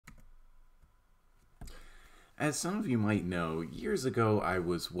As some of you might know, years ago I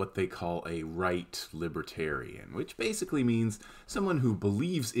was what they call a right libertarian, which basically means someone who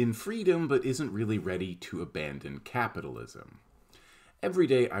believes in freedom but isn't really ready to abandon capitalism. Every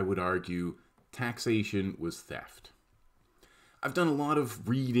day I would argue taxation was theft. I've done a lot of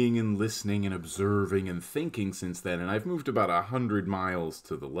reading and listening and observing and thinking since then, and I've moved about 100 miles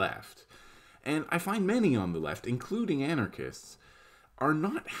to the left. And I find many on the left, including anarchists, are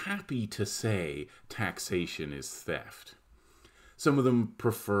not happy to say taxation is theft. Some of them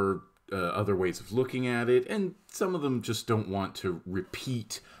prefer other ways of looking at it, and some of them just don't want to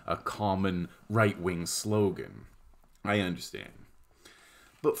repeat a common right-wing slogan. I understand.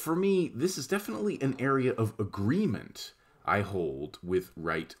 But for me, this is definitely an area of agreement I hold with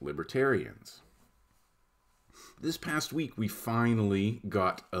right libertarians. This past week, we finally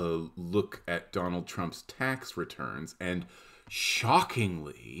got a look at Donald Trump's tax returns, and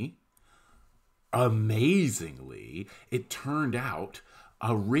shockingly, amazingly, it turned out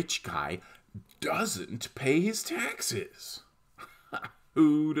a rich guy doesn't pay his taxes.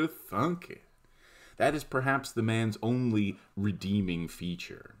 Who'd have thunk it? That is perhaps the man's only redeeming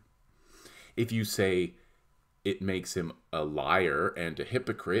feature. If you say it makes him a liar and a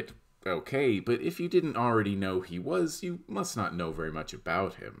hypocrite, okay, but if you didn't already know he was, you must not know very much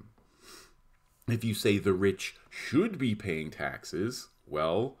about him. If you say the rich should be paying taxes,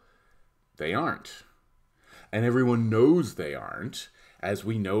 well, they aren't. And everyone knows they aren't, as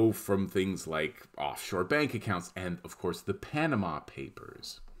we know from things like offshore bank accounts and, of course, the Panama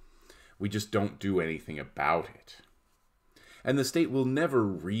Papers. We just don't do anything about it. And the state will never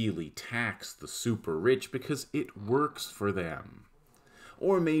really tax the super rich because it works for them.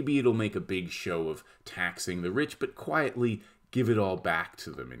 Or maybe it'll make a big show of taxing the rich, but quietly give it all back to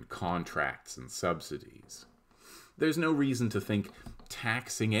them in contracts and subsidies. There's no reason to think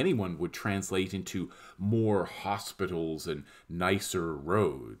taxing anyone would translate into more hospitals and nicer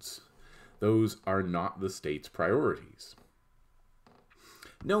roads. Those are not the state's priorities.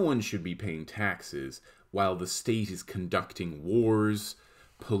 No one should be paying taxes while the state is conducting wars,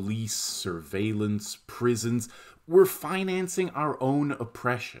 police surveillance, prisons. We're financing our own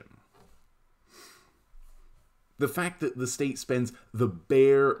oppression. The fact that the state spends the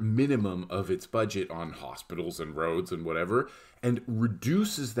bare minimum of its budget on hospitals and roads and whatever, and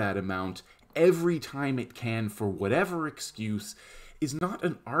reduces that amount every time it can for whatever excuse, is not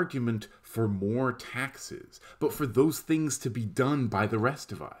an argument for more taxes, but for those things to be done by the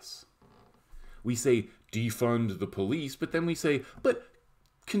rest of us. We say, defund the police, but then we say, but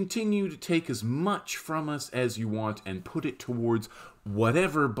continue to take as much from us as you want and put it towards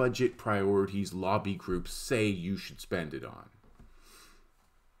whatever budget priorities lobby groups say you should spend it on.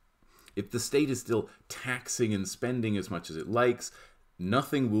 If the state is still taxing and spending as much as it likes,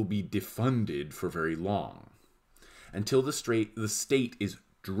 nothing will be defunded for very long. Until the state is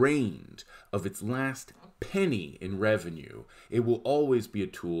drained of its last penny in revenue, it will always be a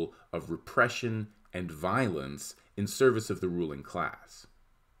tool of repression and violence in service of the ruling class.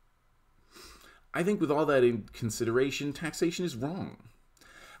 I think with all that in consideration, taxation is wrong.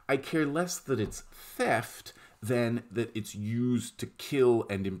 I care less that it's theft than that it's used to kill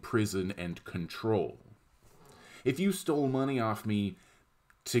and imprison and control. If you stole money off me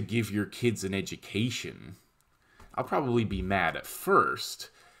to give your kids an education, I'll probably be mad at first,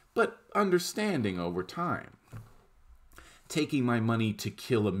 but understanding over time. Taking my money to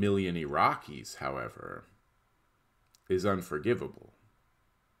kill 1 million Iraqis, however, is unforgivable.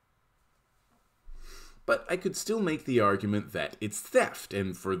 But I could still make the argument that it's theft,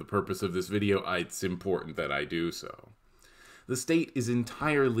 and for the purpose of this video, it's important that I do so. The state is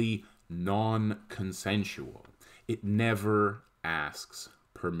entirely non-consensual. It never asks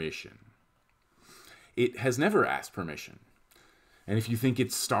permission. It has never asked permission. And if you think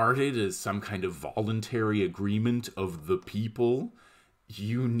it started as some kind of voluntary agreement of the people,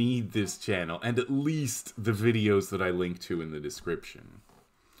 you need this channel, and at least the videos that I link to in the description.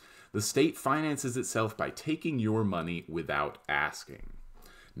 The state finances itself by taking your money without asking.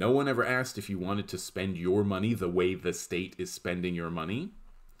 No one ever asked if you wanted to spend your money the way the state is spending your money.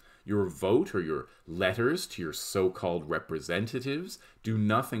 Your vote or your letters to your so-called representatives do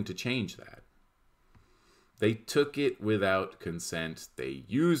nothing to change that. They took it without consent, they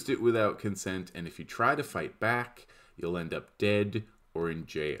used it without consent, and if you try to fight back, you'll end up dead or in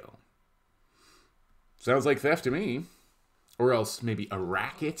jail. Sounds like theft to me. Or else maybe a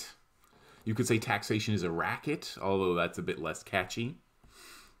racket. You could say taxation is a racket, although that's a bit less catchy.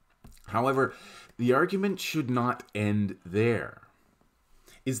 However, the argument should not end there.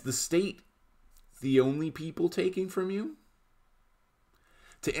 Is the state the only people taking from you?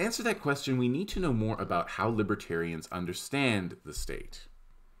 To answer that question, we need to know more about how libertarians understand the state.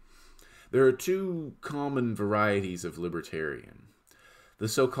 There are two common varieties of libertarian. The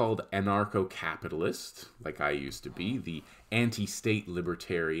so-called anarcho-capitalist, like I used to be, the anti-state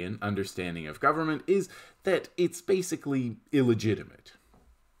libertarian understanding of government is that it's basically illegitimate.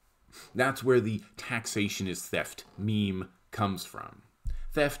 That's where the taxation is theft meme comes from.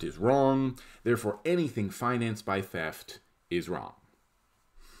 Theft is wrong, therefore anything financed by theft is wrong.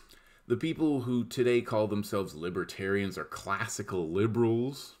 The people who today call themselves libertarians or classical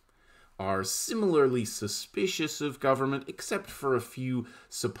liberals are similarly suspicious of government, except for a few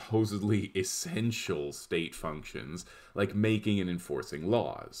supposedly essential state functions, like making and enforcing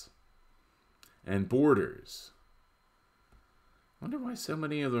laws. And borders. I wonder why so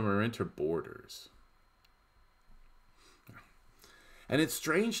many of them are into borders. And it's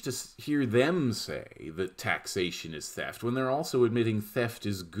strange to hear them say that taxation is theft when they're also admitting theft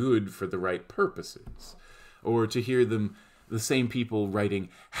is good for the right purposes. Or to hear them, the same people writing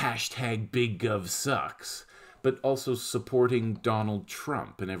 #BigGovSucks, but also supporting Donald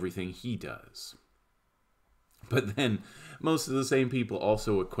Trump and everything he does. But then, most of the same people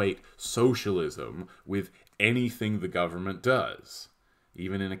also equate socialism with anything the government does,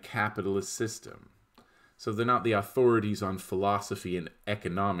 even in a capitalist system. So they're not the authorities on philosophy and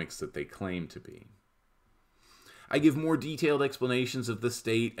economics that they claim to be. I give more detailed explanations of the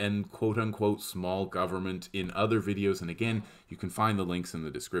state and quote-unquote small government in other videos, and again, you can find the links in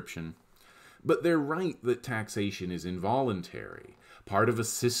the description. But they're right that taxation is involuntary, part of a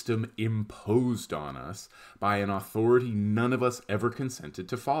system imposed on us by an authority none of us ever consented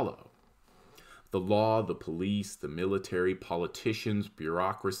to follow. The law, the police, the military, politicians,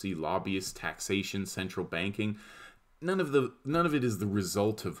 bureaucracy, lobbyists, taxation, central banking, none of it is the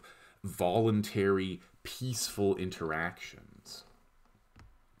result of voluntary, peaceful interactions.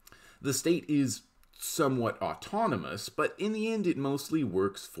 The state is somewhat autonomous, but in the end it mostly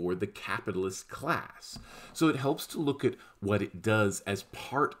works for the capitalist class. So it helps to look at what it does as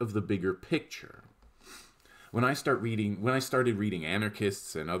part of the bigger picture. When I started reading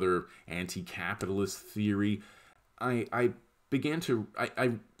anarchists and other anti-capitalist theory, I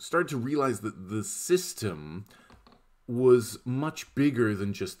started to realize that the system was much bigger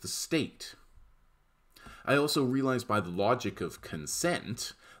than just the state. I also realized by the logic of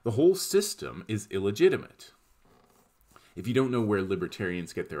consent, the whole system is illegitimate. If you don't know where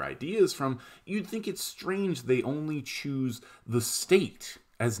libertarians get their ideas from, you'd think it's strange they only choose the state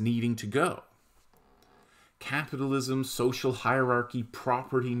as needing to go. Capitalism, social hierarchy,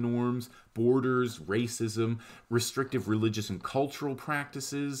 property norms, borders, racism, restrictive religious and cultural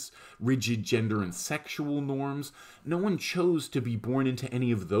practices, rigid gender and sexual norms. No one chose to be born into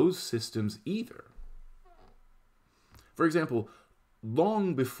any of those systems either. For example,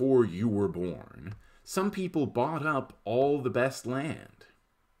 long before you were born, some people bought up all the best land.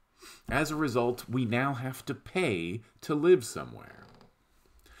 As a result, we now have to pay to live somewhere.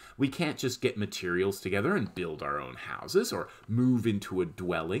 We can't just get materials together and build our own houses or move into a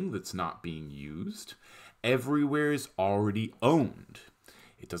dwelling that's not being used. Everywhere is already owned.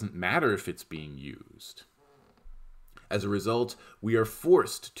 It doesn't matter if it's being used. As a result, we are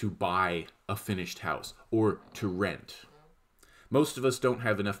forced to buy a finished house or to rent. Most of us don't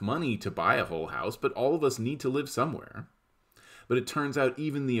have enough money to buy a whole house, but all of us need to live somewhere. But it turns out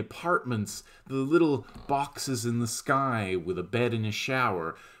even the apartments, the little boxes in the sky with a bed and a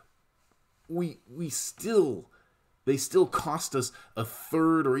shower, they still cost us a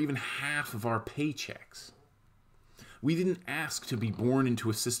third or even half of our paychecks. We didn't ask to be born into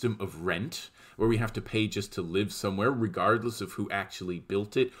a system of rent, where we have to pay just to live somewhere, regardless of who actually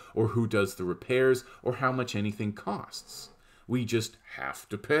built it, or who does the repairs, or how much anything costs. We just have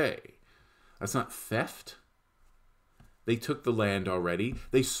to pay. That's not theft. They took the land already.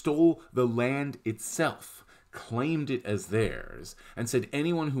 They stole the land itself, claimed it as theirs, and said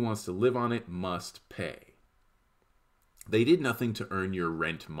anyone who wants to live on it must pay. They did nothing to earn your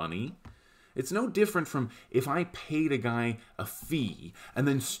rent money. It's no different from if I paid a guy a fee and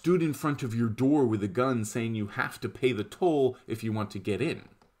then stood in front of your door with a gun saying you have to pay the toll if you want to get in.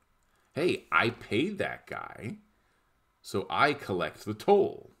 Hey, I paid that guy, so I collect the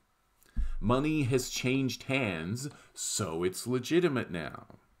toll. Money has changed hands, so it's legitimate now.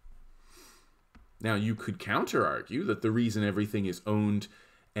 Now, you could counter-argue that the reason everything is owned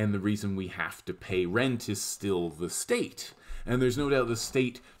and the reason we have to pay rent is still the state. And there's no doubt the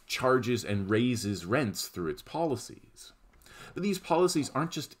state charges and raises rents through its policies. But these policies aren't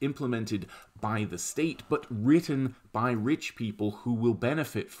just implemented by the state, but written by rich people who will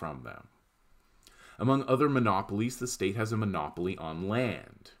benefit from them. Among other monopolies, the state has a monopoly on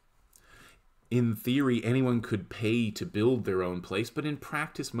land. In theory, anyone could pay to build their own place, but in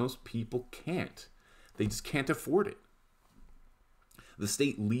practice, most people can't. They just can't afford it. The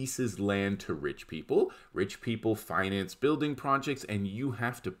state leases land to rich people. Rich people finance building projects, and you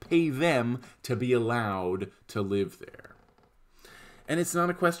have to pay them to be allowed to live there. And it's not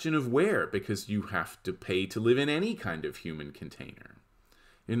a question of where, because you have to pay to live in any kind of human container.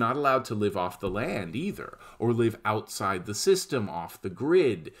 You're not allowed to live off the land either, or live outside the system, off the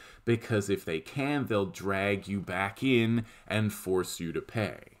grid, because if they can, they'll drag you back in and force you to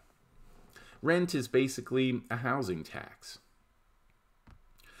pay. Rent is basically a housing tax.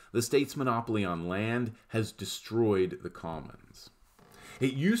 The state's monopoly on land has destroyed the commons.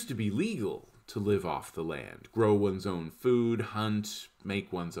 It used to be legal to live off the land, grow one's own food, hunt,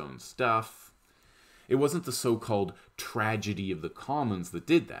 make one's own stuff. It wasn't the so-called tragedy of the commons that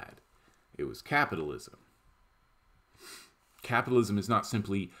did that. It was capitalism. Capitalism is not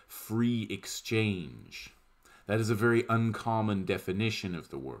simply free exchange. That is a very uncommon definition of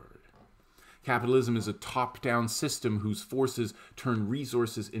the word. Capitalism is a top-down system whose forces turn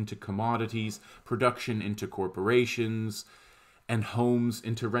resources into commodities, production into corporations, and homes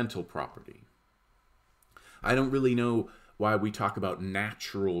into rental property. I don't really know why we talk about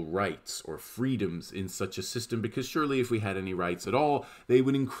natural rights or freedoms in such a system, because surely if we had any rights at all, they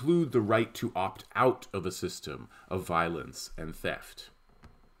would include the right to opt out of a system of violence and theft.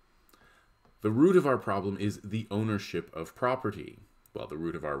 The root of our problem is the ownership of property. Well, the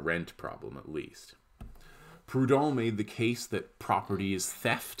root of our rent problem, at least. Proudhon made the case that property is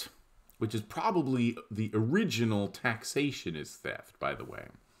theft, which is probably the original taxation is theft, by the way.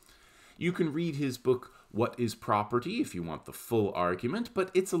 You can read his book, What is Property, if you want the full argument, but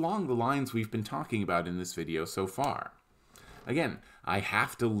it's along the lines we've been talking about in this video so far. Again, I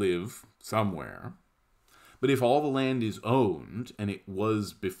have to live somewhere, but if all the land is owned, and it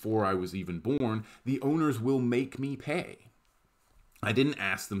was before I was even born, the owners will make me pay. I didn't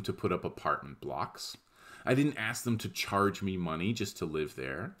ask them to put up apartment blocks. I didn't ask them to charge me money just to live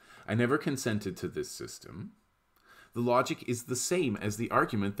there. I never consented to this system. The logic is the same as the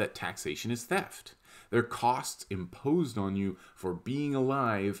argument that taxation is theft. They're costs imposed on you for being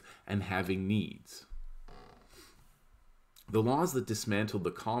alive and having needs. The laws that dismantled the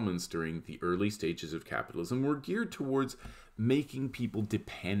commons during the early stages of capitalism were geared towards making people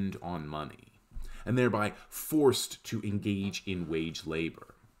depend on money, and thereby forced to engage in wage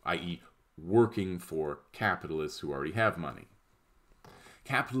labor, i.e., working for capitalists who already have money.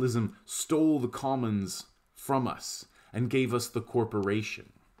 Capitalism stole the commons from us and gave us the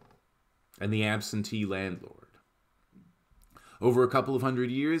corporation and the absentee landlord. Over a couple of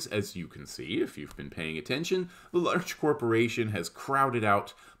hundred years, as you can see if you've been paying attention, the large corporation has crowded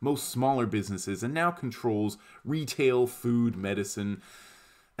out most smaller businesses and now controls retail, food, medicine,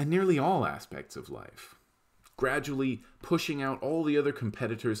 and nearly all aspects of life, gradually pushing out all the other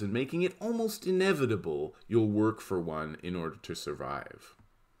competitors and making it almost inevitable you'll work for one in order to survive.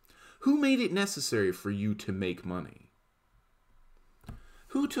 Who made it necessary for you to make money?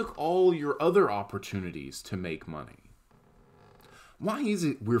 Who took all your other opportunities to make money? Why is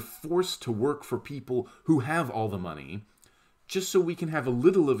it we're forced to work for people who have all the money just so we can have a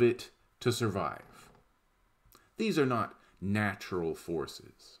little of it to survive? These are not natural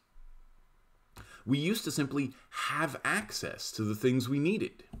forces. We used to simply have access to the things we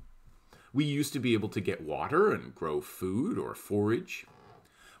needed. We used to be able to get water and grow food or forage.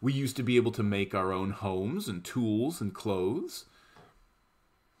 We used to be able to make our own homes and tools and clothes.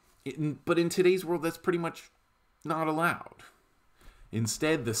 But in today's world, that's pretty much not allowed.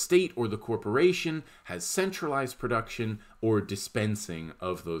 Instead, the state or the corporation has centralized production or dispensing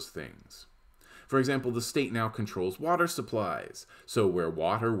of those things. For example, the state now controls water supplies. So where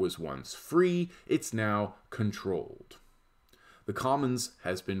water was once free, it's now controlled. The commons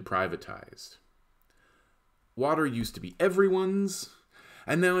has been privatized. Water used to be everyone's,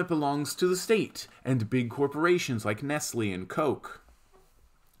 and now it belongs to the state and big corporations like Nestle and Coke.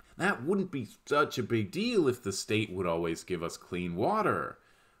 That wouldn't be such a big deal if the state would always give us clean water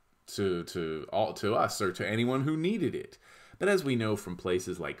to us or to anyone who needed it. But as we know from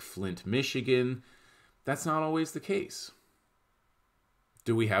places like Flint, Michigan, that's not always the case.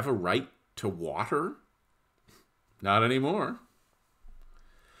 Do we have a right to water? Not anymore.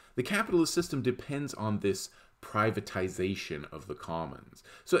 The capitalist system depends on this privatization of the commons.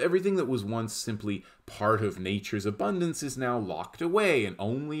 So everything that was once simply part of nature's abundance is now locked away and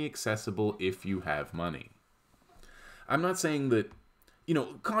only accessible if you have money. I'm not saying that,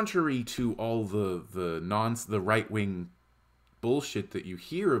 contrary to all the right-wing bullshit that you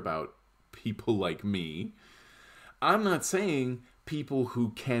hear about people like me. I'm not saying people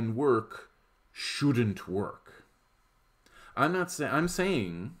who can work shouldn't work. I'm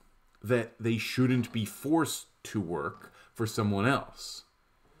saying that they shouldn't be forced to work for someone else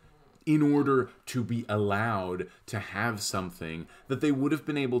in order to be allowed to have something that they would have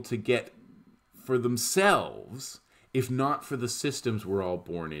been able to get for themselves if not for the systems we're all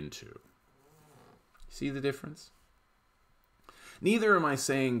born into. See the difference? Neither am I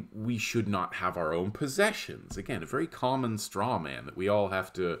saying we should not have our own possessions. Again, a very common straw man that we all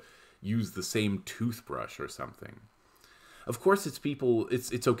have to use the same toothbrush or something. Of course,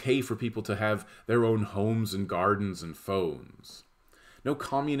 it's okay for people to have their own homes and gardens and phones. No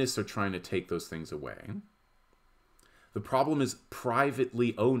communists are trying to take those things away. The problem is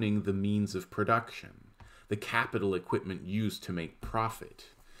privately owning the means of production, the capital equipment used to make profit,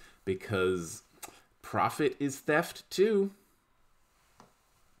 because profit is theft too.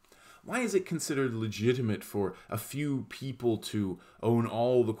 Why is it considered legitimate for a few people to own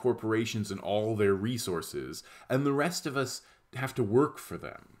all the corporations and all their resources, and the rest of us have to work for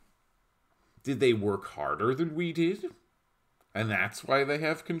them? Did they work harder than we did? And that's why they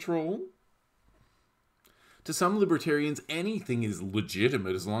have control? To some libertarians, anything is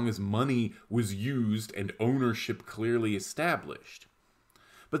legitimate as long as money was used and ownership clearly established.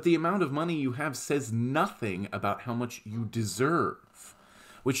 But the amount of money you have says nothing about how much you deserve,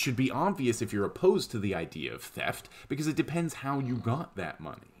 which should be obvious if you're opposed to the idea of theft, because it depends how you got that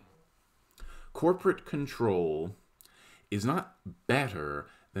money. Corporate control is not better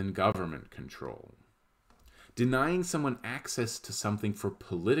than government control. Denying someone access to something for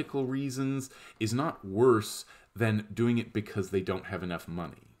political reasons is not worse than doing it because they don't have enough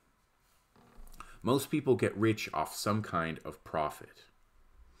money. Most people get rich off some kind of profit.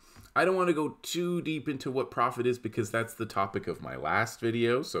 I don't want to go too deep into what profit is because that's the topic of my last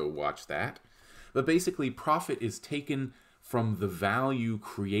video, so watch that. But basically, profit is taken from the value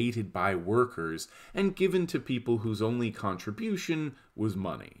created by workers and given to people whose only contribution was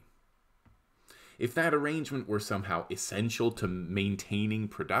money. If that arrangement were somehow essential to maintaining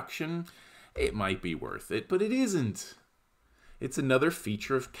production, it might be worth it, but it isn't. It's another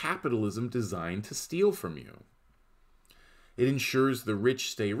feature of capitalism designed to steal from you. It ensures the rich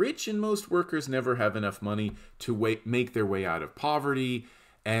stay rich, and most workers never have enough money to make their way out of poverty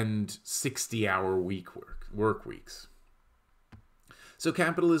and 60-hour work weeks. So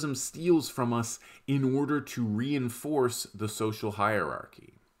capitalism steals from us in order to reinforce the social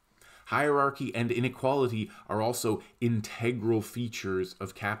hierarchy. Hierarchy and inequality are also integral features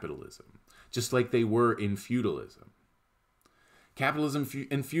of capitalism, just like they were in feudalism. Capitalism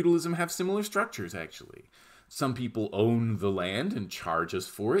and feudalism have similar structures, actually. Some people own the land and charge us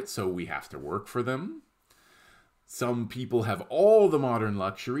for it, so we have to work for them. Some people have all the modern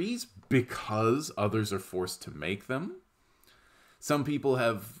luxuries because others are forced to make them. Some people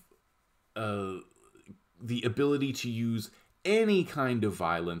have the ability to use any kind of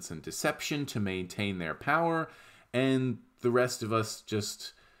violence and deception to maintain their power, and the rest of us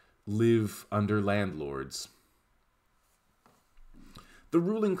just live under landlords. The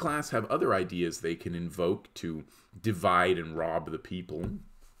ruling class have other ideas they can invoke to divide and rob the people,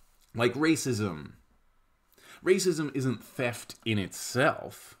 like racism. Racism isn't theft in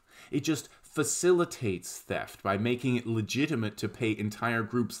itself. It just facilitates theft by making it legitimate to pay entire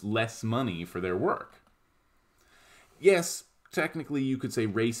groups less money for their work. Yes, technically you could say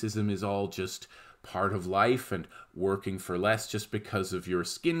racism is all just part of life, and working for less just because of your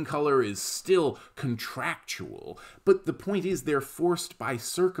skin color is still contractual. But the point is they're forced by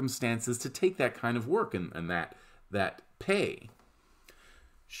circumstances to take that kind of work and that pay.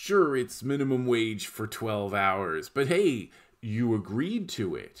 Sure, it's minimum wage for 12 hours, but hey, you agreed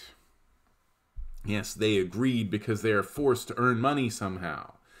to it. Yes, they agreed because they are forced to earn money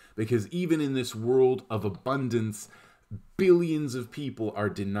somehow. Because even in this world of abundance, billions of people are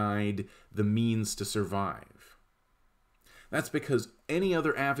denied the means to survive. That's because any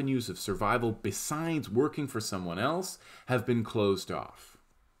other avenues of survival besides working for someone else have been closed off.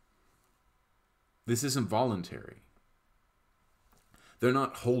 This isn't voluntary. They're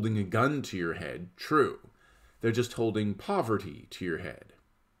not holding a gun to your head, true. They're just holding poverty to your head.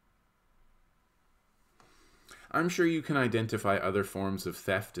 I'm sure you can identify other forms of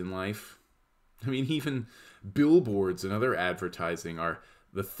theft in life. I mean, even billboards and other advertising are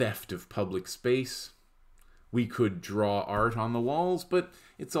the theft of public space. We could draw art on the walls, but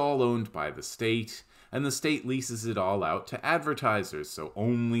it's all owned by the state, and the state leases it all out to advertisers, so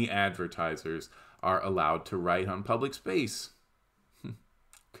only advertisers are allowed to write on public space.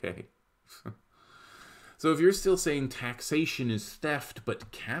 Okay. So if you're still saying taxation is theft,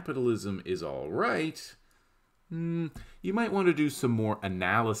 but capitalism is all right, you might want to do some more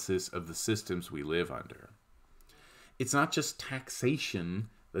analysis of the systems we live under. It's not just taxation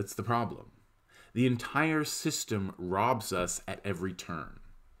that's the problem. The entire system robs us at every turn.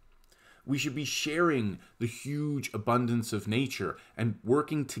 We should be sharing the huge abundance of nature and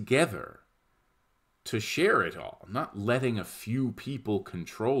working together to share it all, not letting a few people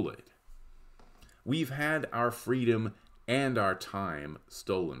control it. We've had our freedom and our time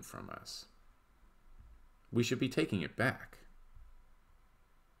stolen from us. We should be taking it back.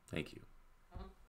 Thank you.